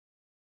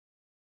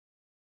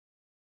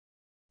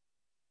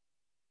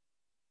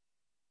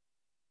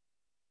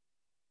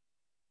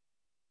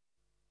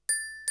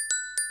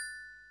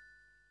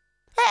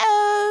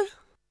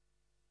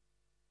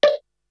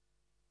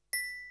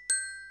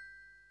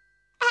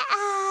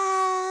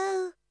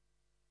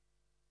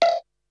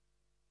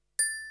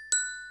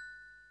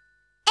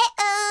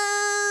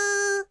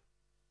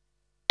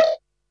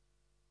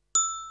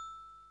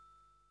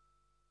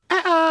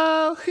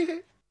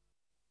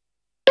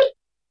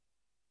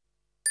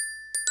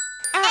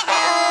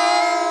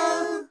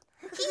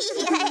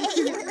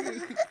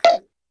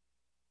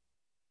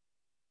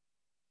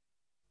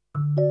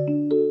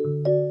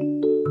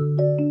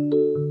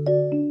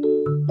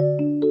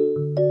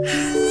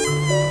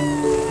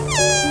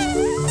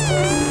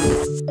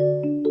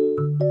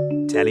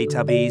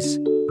Teletubbies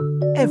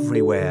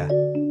everywhere.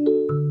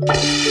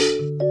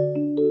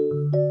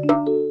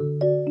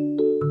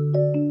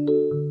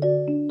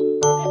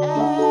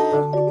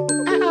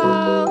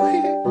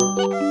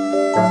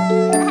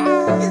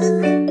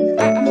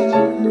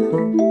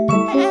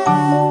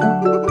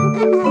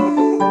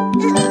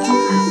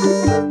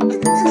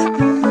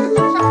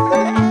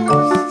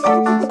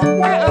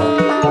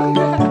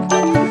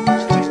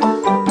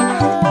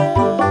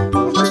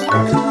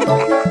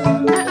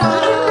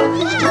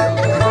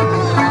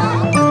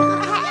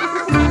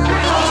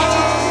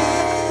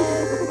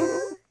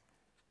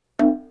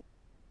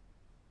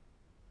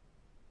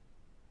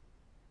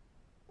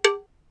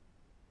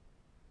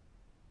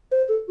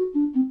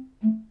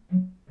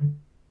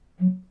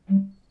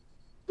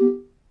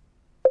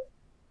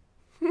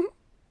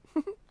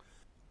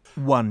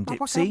 One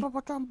dipsy.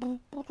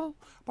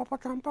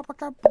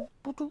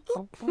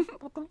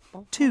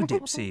 Two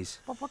dipsies.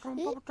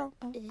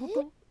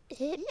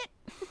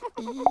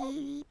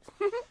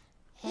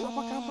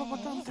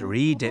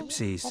 Three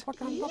dipsies.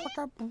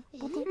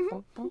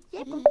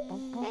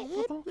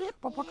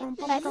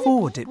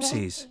 Four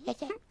dipsies.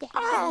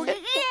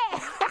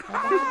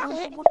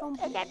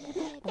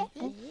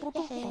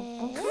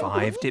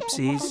 Five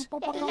dipsies.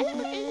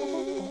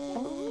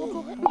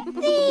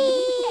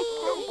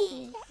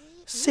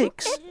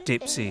 Six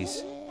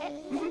dipsies.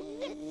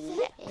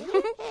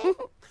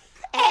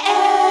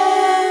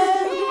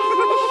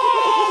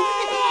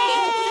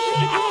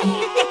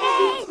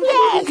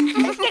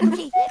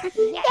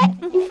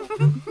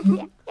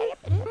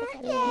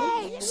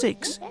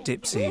 Six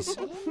dipsies.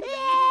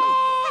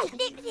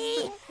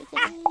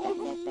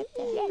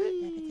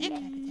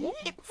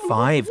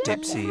 Five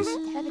dipsies.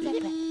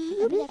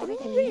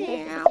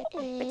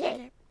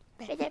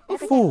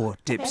 Four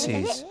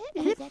dipsies.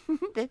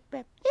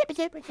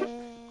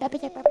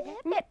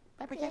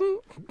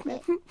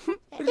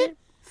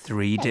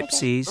 Three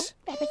dipsies.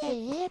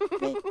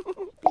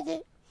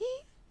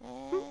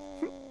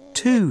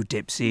 Two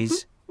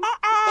dipsies.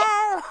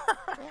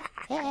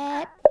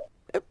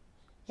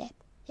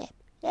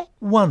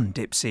 One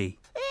dipsy.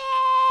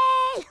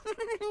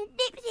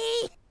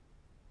 Dipsy.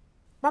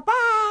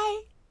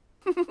 Bye-bye.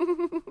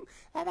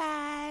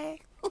 Bye-bye.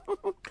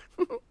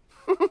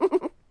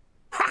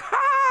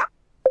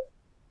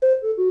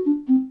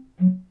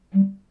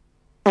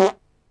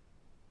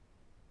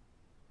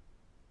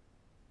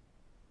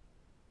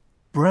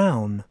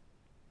 Brown.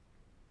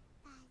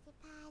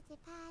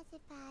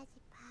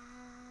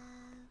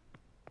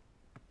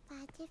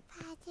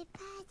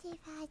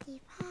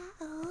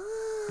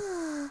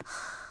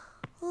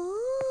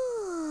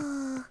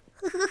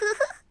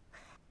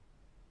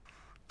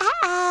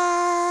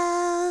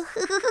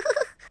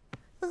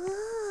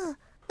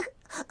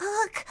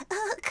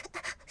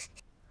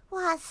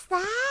 What's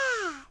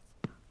that?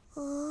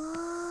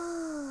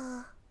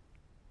 Ooh.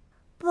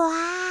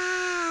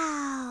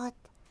 Wow.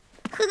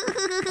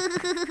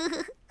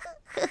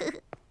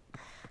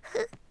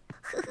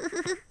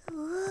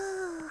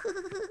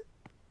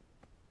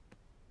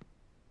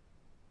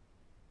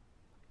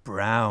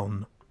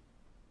 Brown.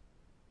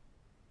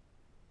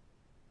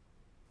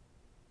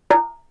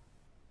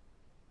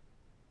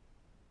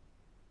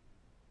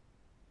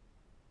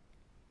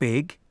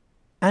 Big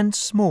and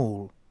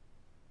small.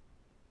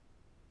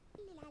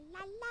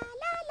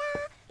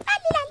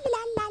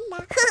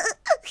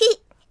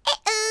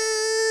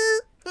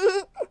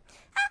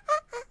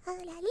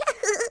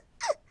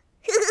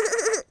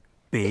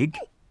 Big.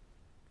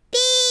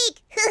 Big.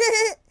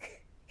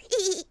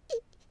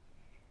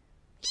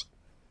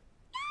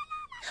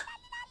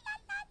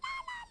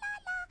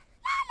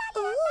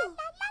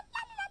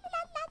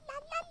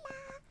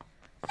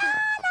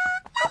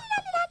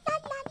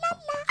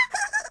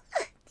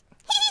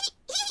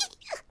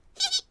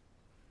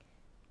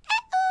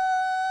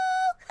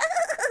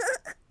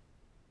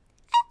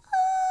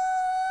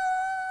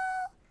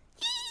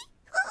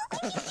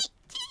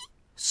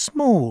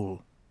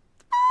 Small.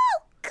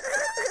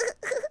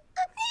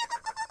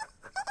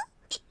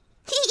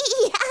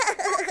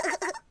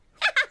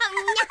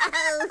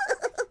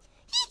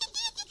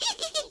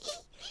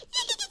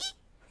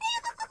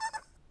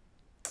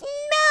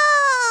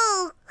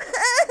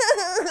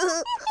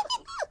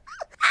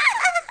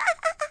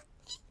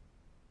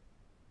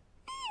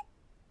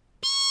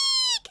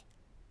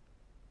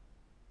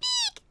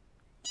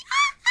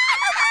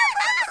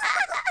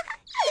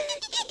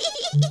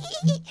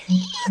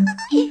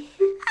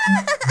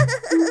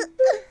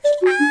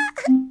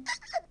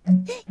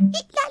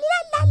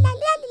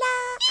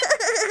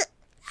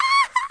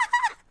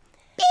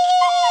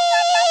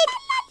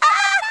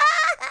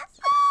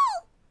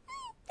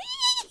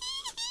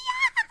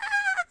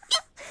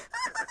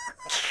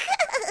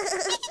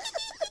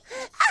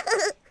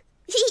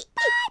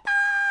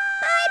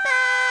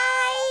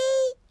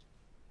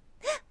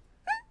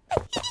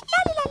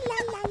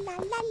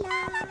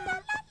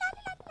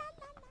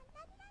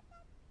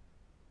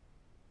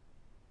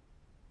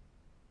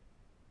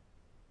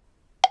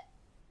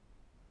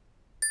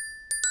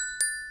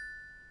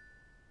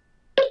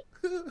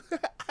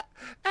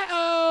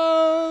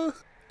 Uh-oh!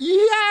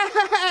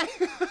 Yay!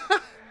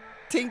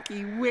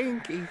 Tinky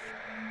Winky.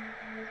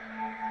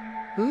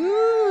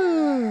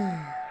 Ooh.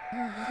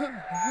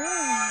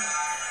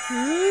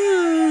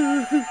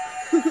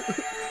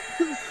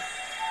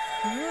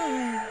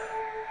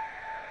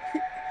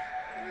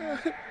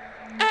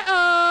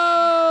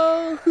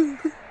 Uh-oh!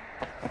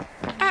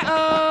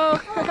 Uh-oh!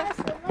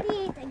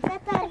 Maria tem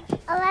 7 anos.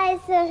 Olá, eu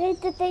sou a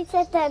Rita, tenho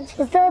 7 anos.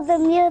 Eu sou a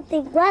Damião,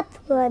 tenho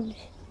 4 anos.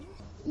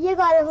 E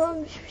agora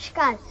vamos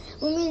buscar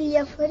o milho e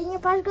a farinha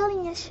para as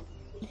galinhas.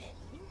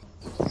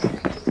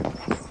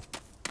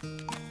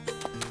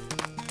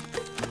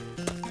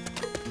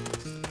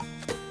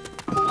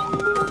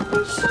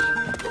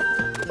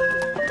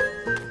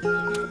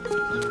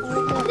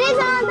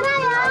 Teresa,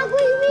 Andréia,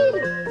 água e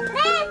milho.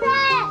 Teresa!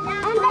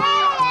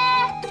 Andréia!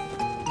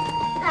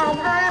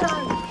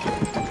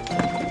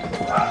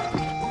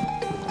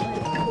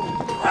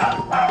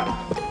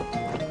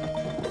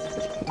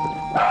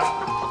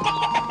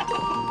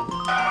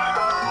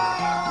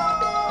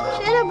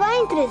 Cheira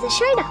bem, Teresa,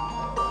 cheira.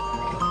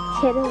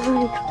 Cheira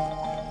bem.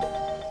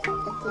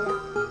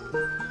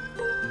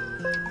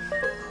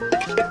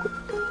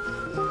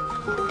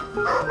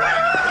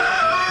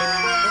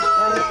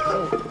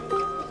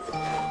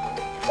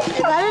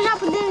 Agora já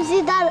podemos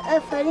ir dar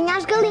a farinha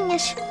às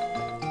galinhas.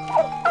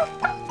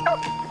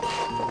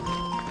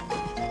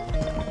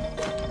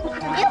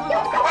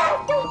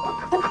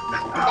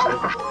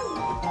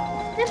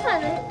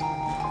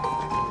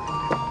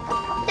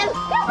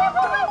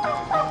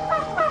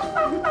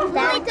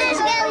 Muitas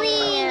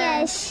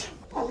galinhas!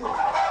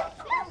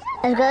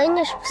 As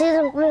galinhas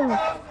precisam comer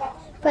muito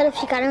para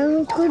ficarem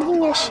muito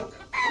gordinhas.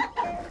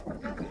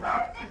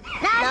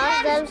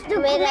 Nós damos de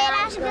comer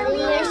às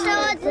galinhas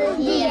todos os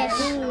dias.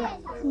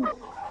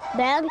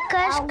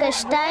 Brancas,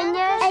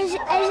 castanhas.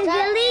 As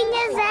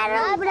galinhas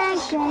eram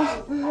brancas.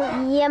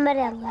 E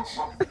amarelas.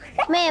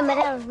 Meio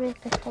amarelas, meio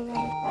castanhas.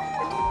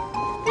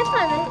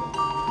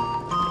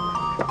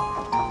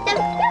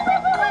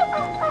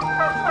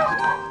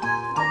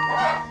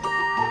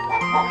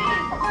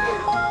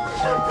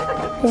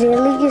 As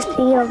galinhas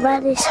tinham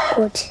várias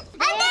cores.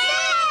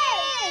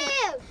 Adeus!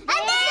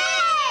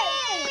 Adeus!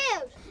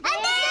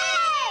 Adeus!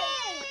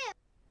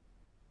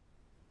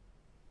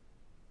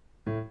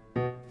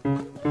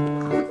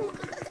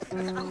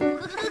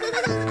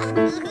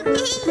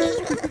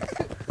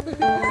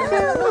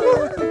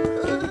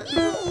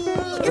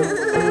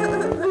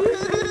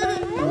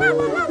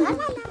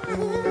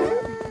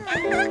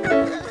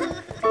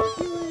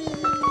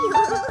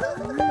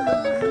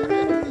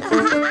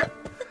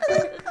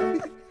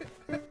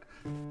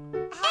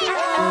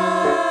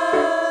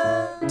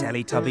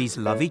 Teletubbies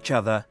love each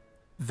other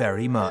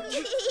very much.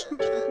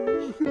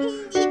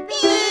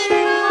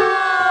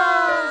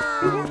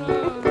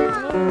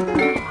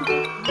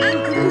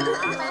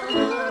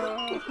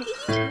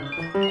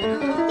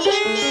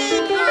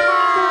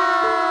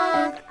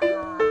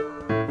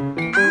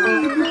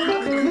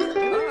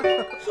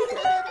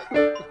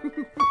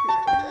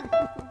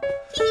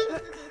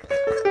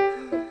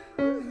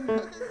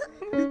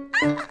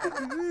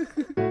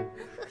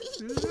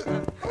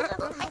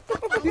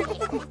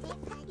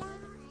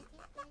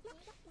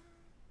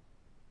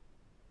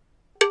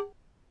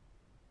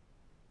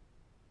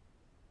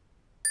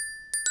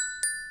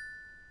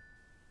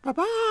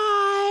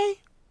 Bye-bye!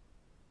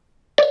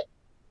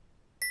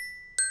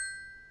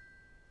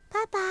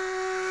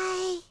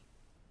 Bye-bye.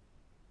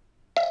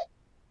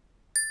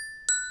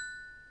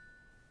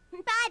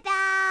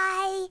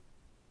 Bye-bye.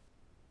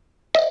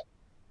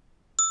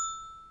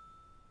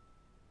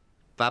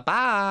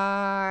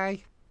 Bye-bye!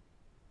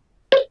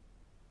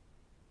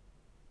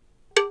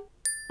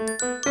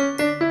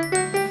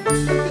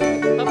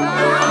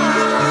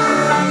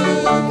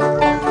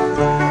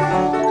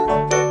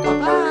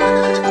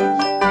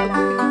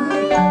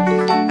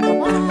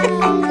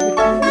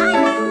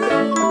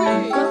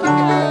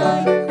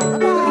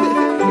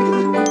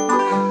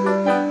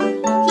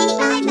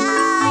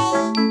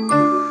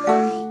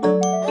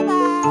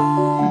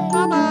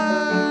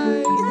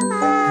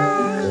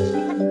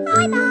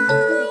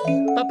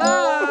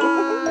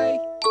 Bye-bye!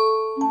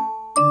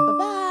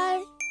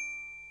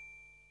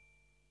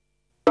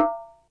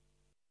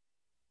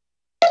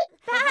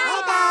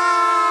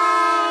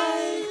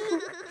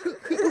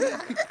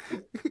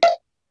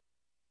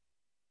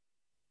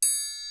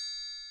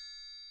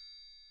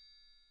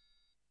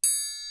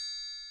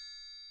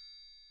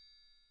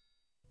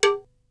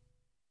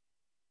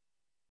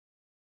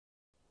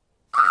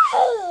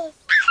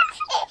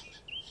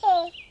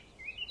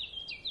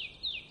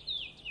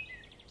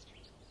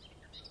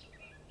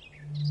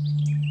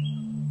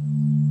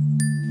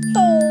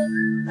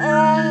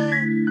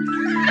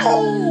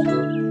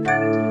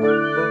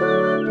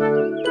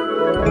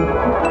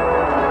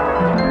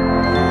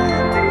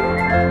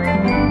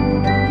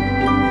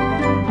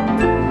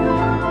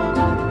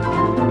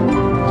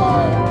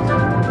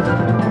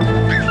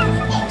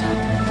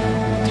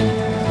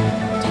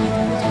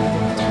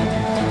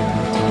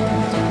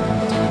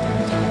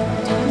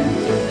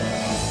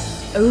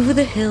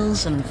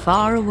 hills and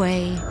far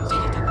away,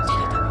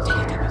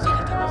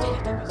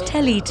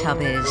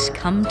 Teletubbies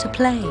come to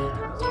play.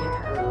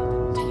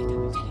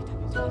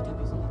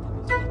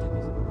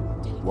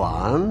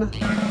 1,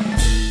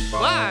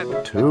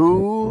 1,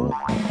 2,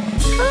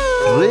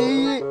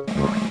 3,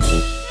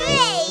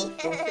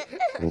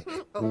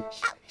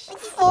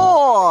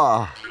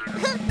 4.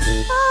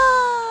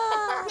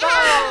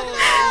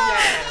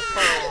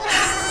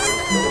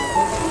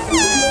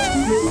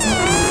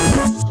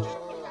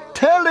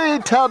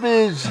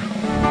 Teletubbies!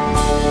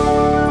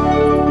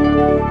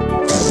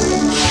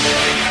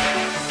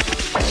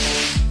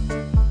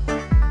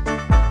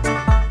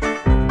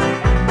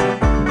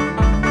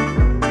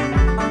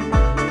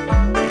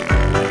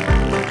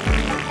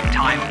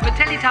 Time for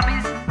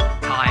Teletubbies.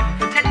 Time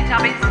for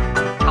Teletubbies.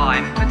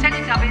 Time for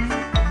Teletubbies.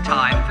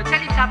 Time for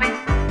Teletubbies.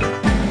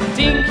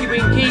 Tinky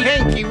Winky,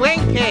 Tinky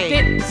Winky.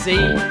 Dipsy,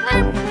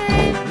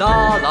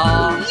 La La,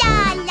 La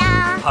la.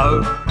 Po,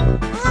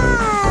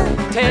 Ah.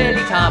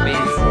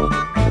 Teletubbies.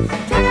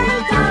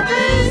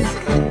 Teletubbies.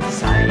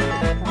 Say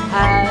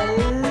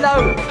hello.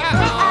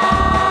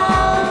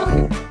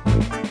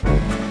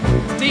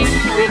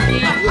 Tinky Winky,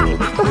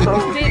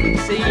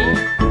 Dipsy,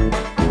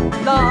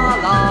 La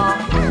La,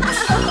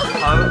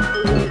 Po,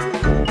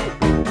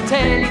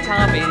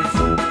 Teletubbies.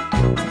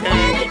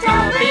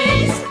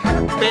 Teletubbies.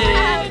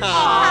 Big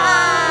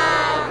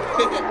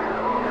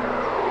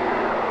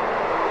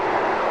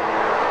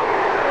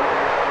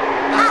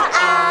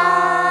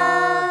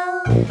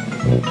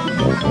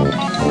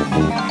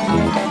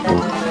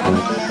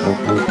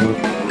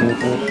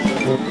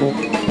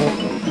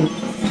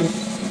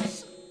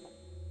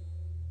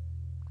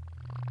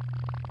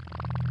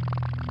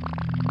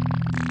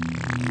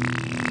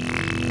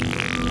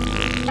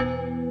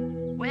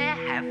Where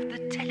have the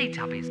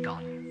Teletubbies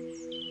gone?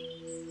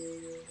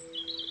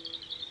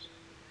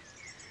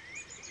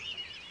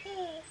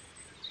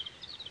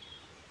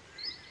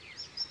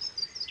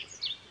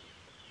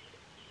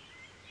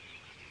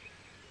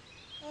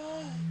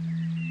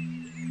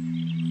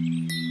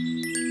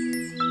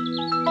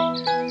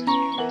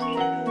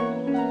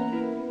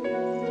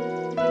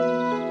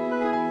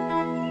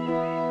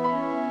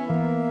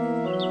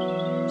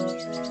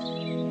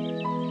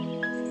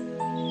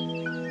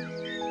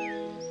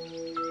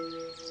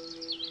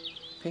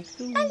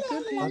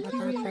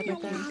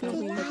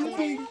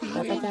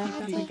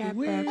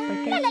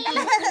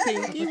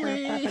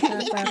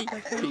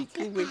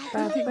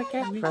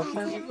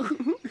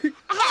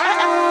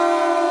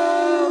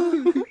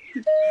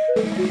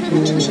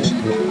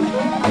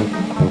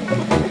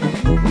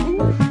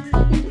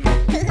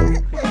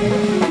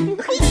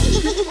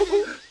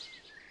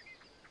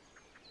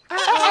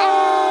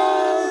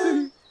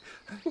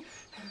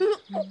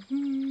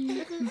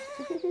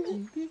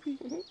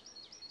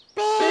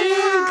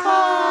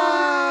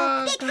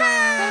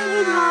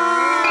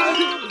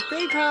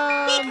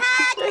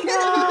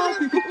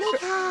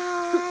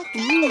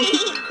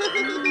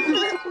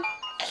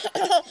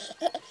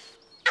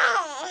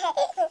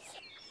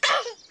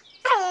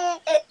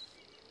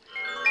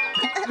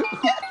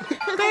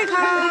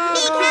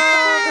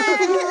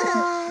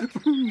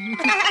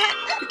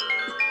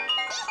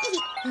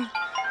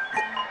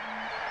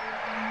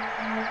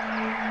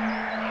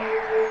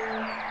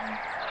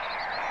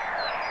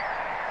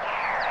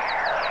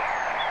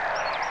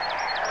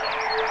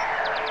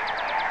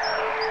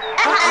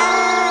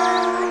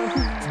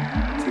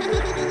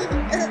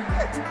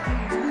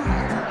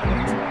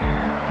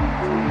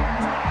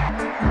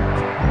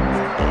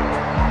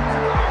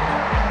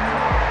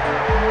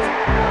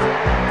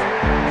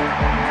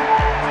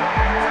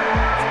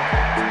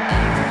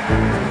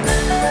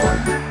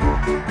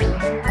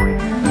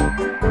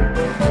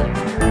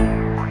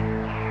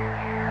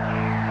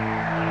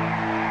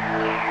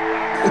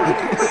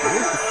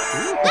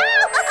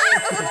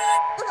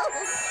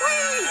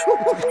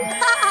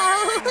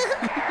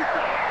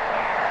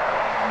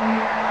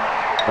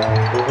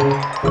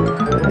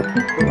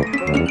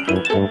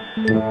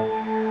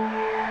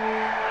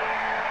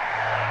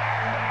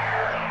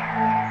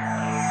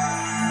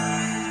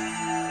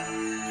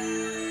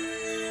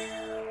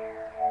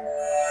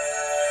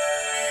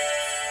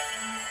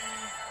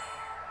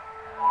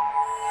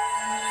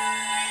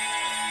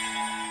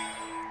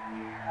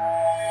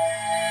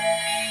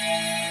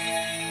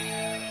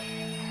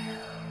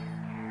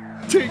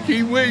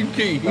 Tinky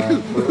Winky.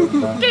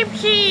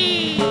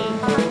 Dipsy.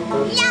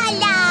 La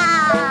la.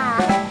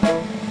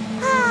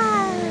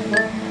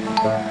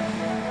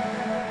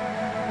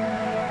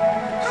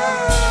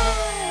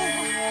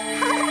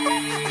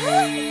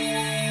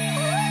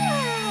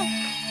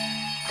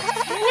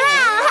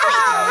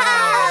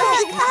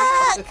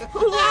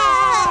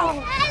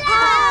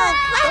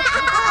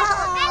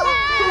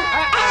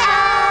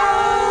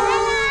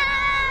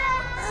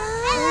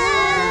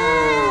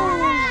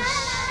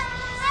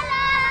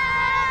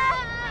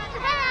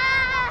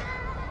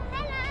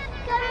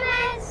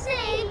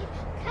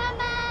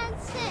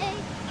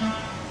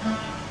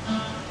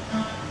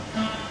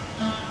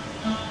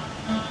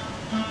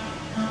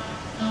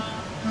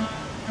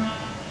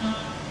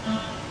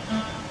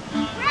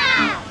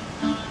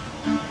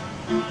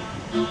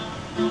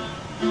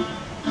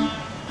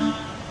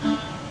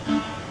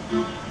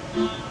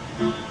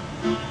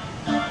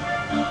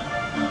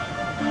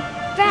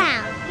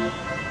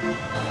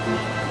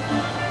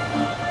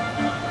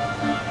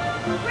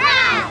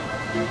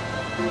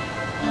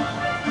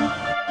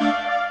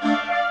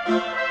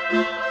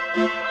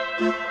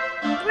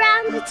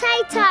 Brown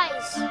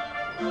potatoes.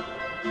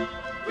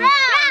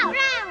 Brown.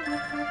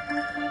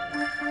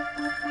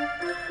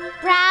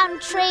 Brown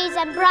trees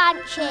and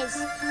branches.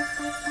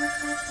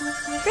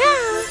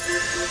 Brown.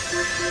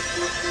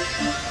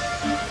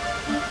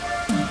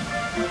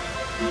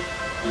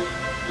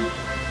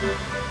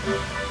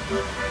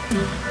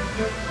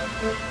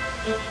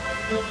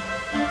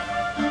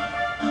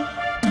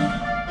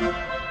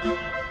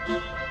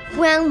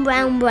 Brown,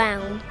 brown,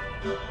 brown.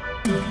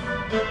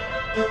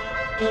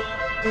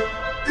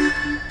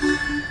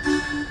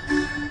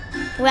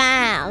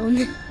 Brown.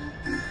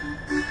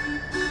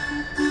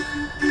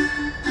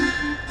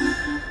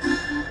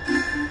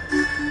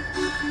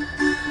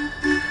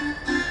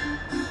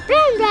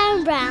 Brown,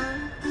 brown, brown.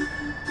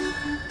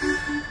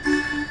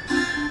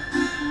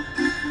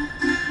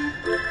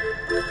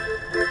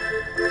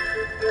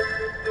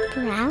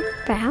 Brown,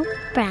 brown,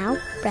 brown,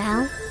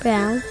 brown,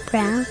 brown,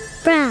 brown,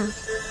 brown.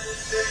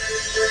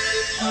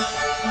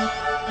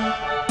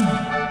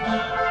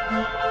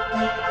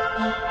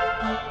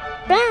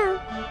 Brown.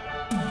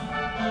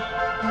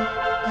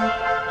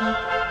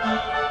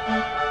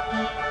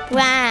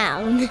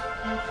 Brown.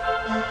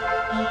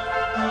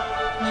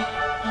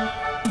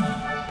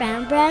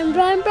 Brown, brown,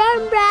 brown,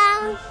 brown,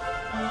 brown.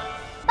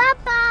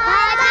 Bye-bye.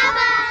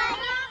 Bye-bye.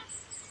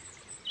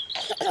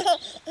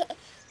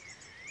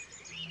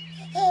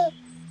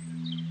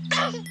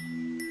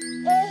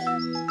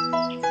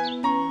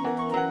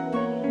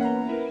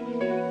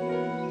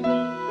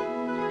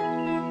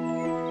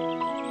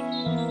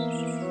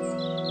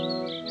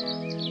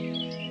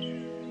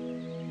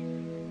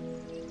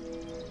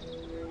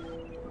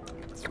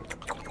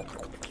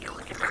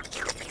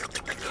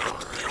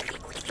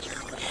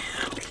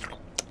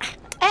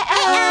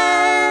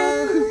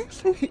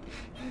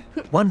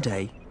 One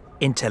day,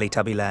 in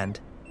Teletubby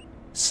Land,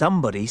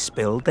 somebody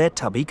spilled their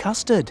tubby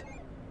custard.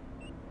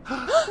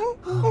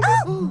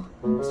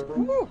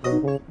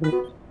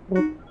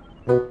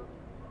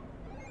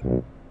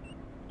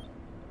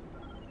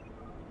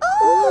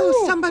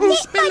 Oh, somebody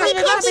spilled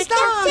a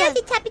custard.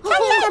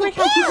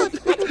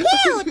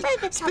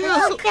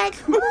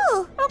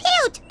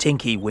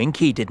 Tinky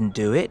Winky didn't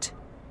do it.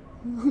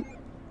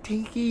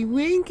 Tinky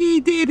Winky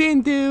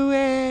didn't do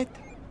it.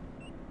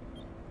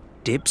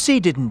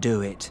 Dipsy didn't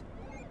do it.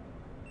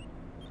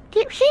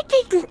 Dipsy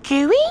didn't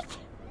do it.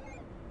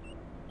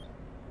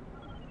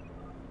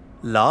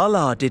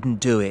 Lala didn't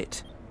do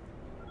it.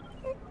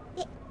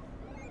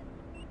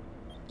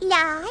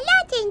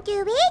 Lala didn't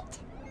do it.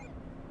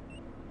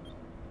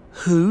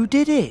 Who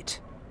did it?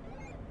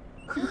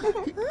 Who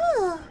did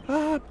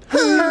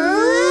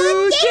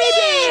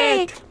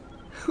it?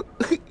 Who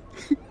did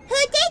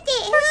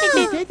it?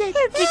 Who did it?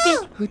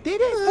 Who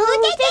did it?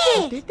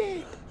 Who did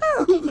it?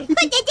 Who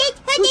did it?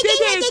 Who did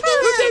it? Who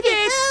did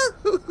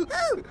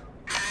it?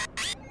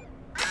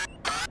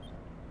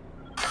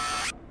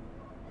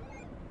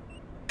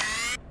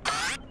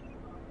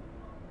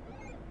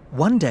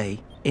 One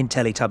day, in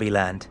Teletubby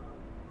Land,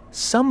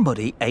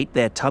 somebody ate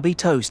their tubby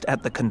toast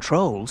at the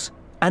controls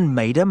and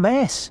made a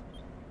mess.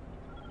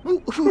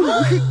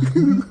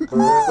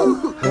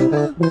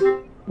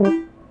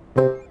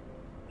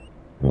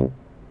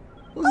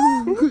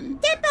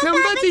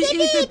 Somebody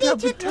ate the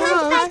tubby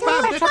toast by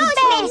the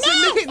controls.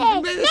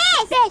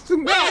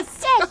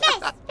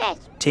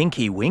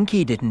 Tinky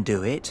Winky didn't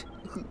do it.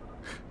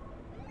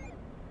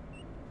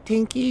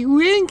 Tinky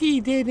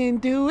Winky didn't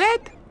do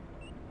it.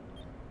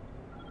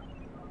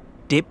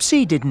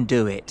 Dipsy didn't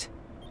do it.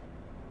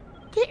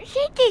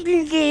 Dipsy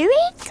didn't do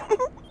it.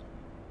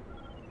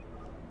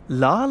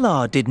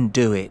 Lala didn't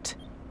do it.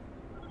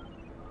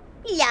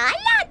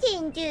 Lala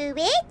didn't do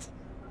it.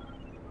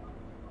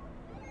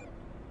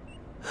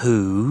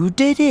 Who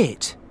did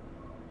it?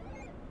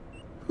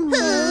 Who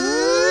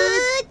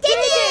did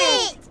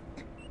it?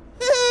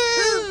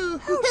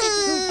 Who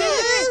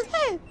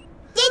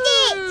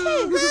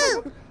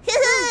did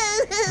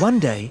it? One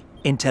day,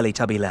 in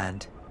Teletubby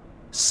Land,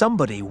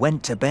 somebody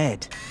went to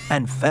bed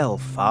and fell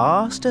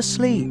fast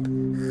asleep.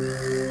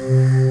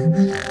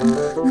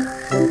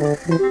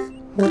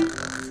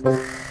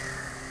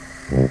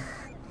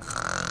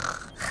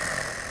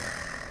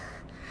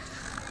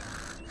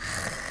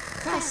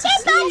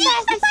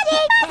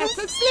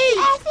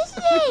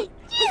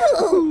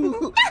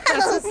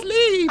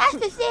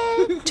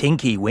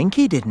 Tinky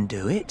Winky didn't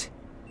do it.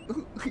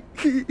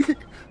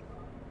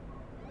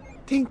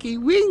 Tinky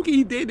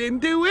Winky didn't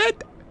do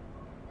it.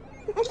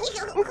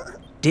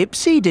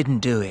 Dipsy didn't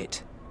do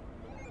it.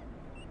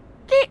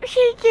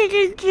 Dipsy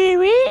didn't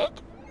do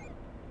it.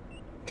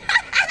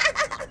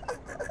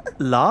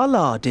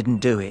 Lala didn't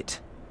do it.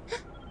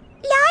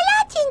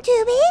 Lala didn't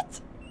do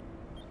it.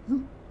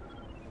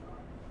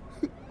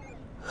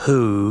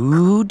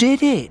 Who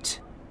did it?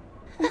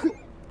 Who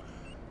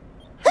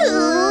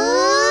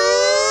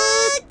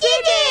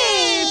did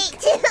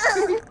it?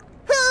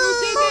 Who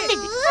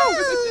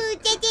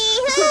did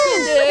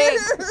it?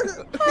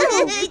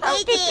 Who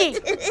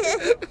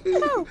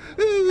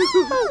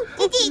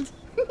did it?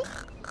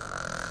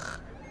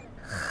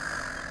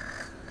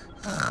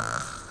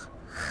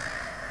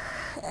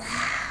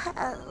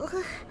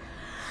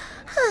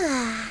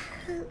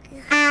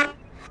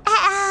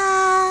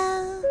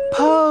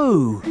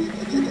 Po!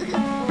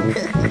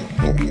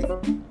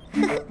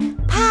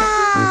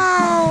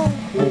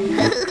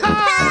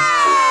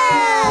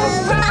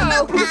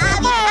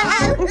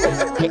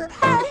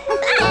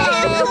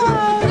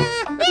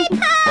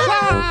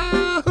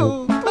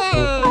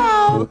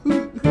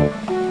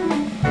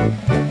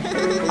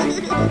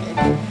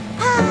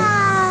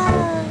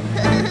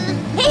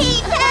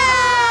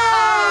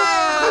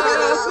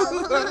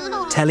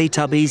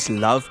 Teletubbies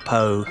love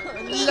Po.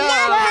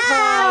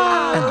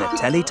 And the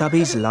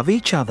Teletubbies love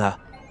each other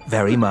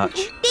very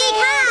much.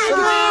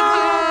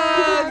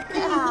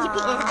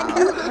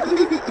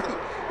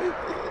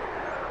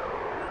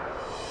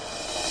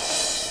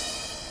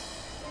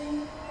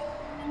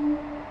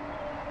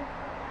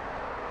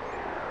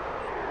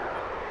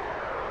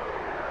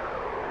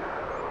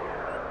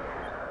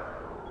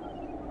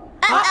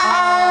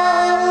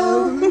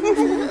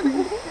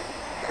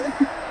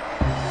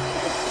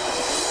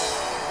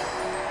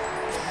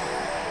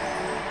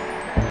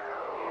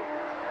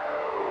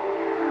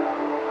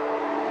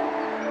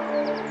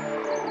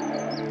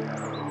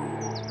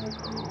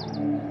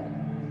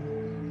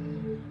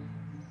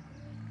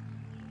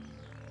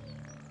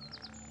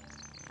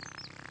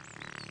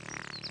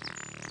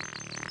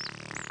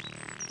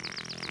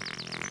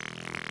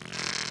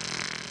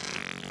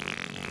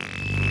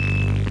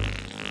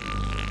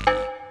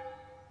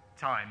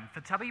 Time for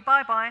Tubby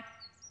bye-bye.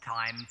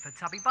 Time for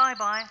Tubby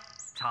bye-bye.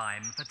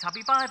 Time for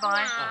Tubby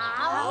bye-bye.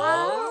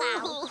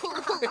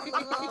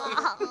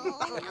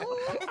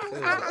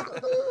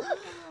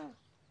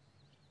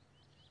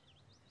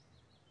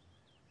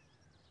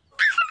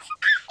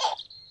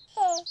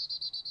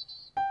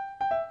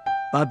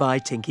 Bye-bye,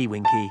 Tinky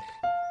Winky.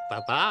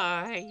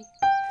 Bye-bye.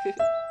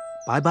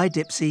 Bye-bye,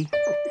 Dipsy.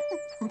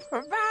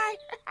 Bye-bye.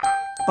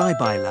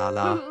 Bye-bye,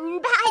 Lala.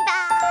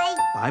 Bye-bye.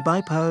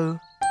 Bye-bye, Po.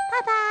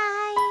 Bye-bye.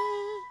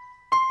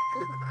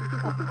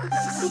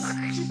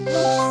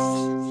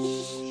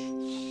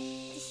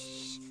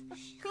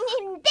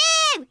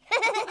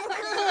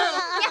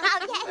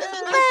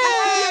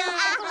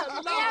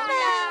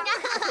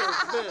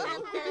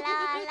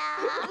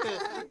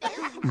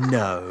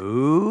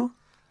 No.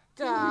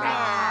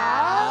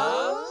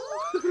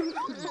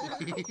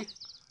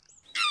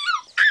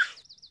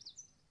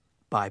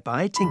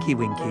 Bye-bye, Tinky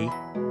Winky.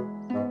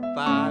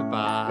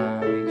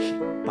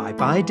 Bye-bye.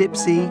 Bye-bye,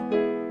 Dipsy.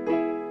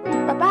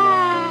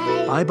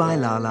 Bye-bye. Bye-bye,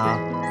 Lala.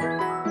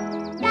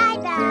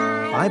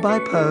 Bye-bye. Bye-bye,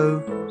 Po.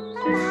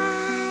 Bye-bye.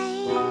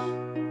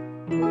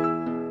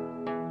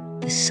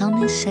 The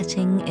sun is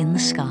setting in the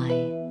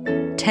sky.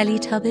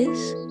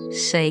 Teletubbies,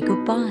 say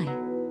goodbye.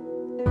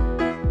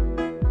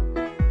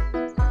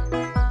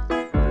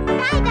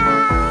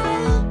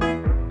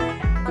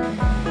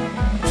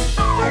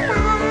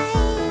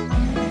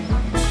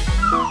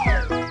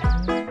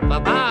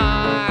 Bye-bye.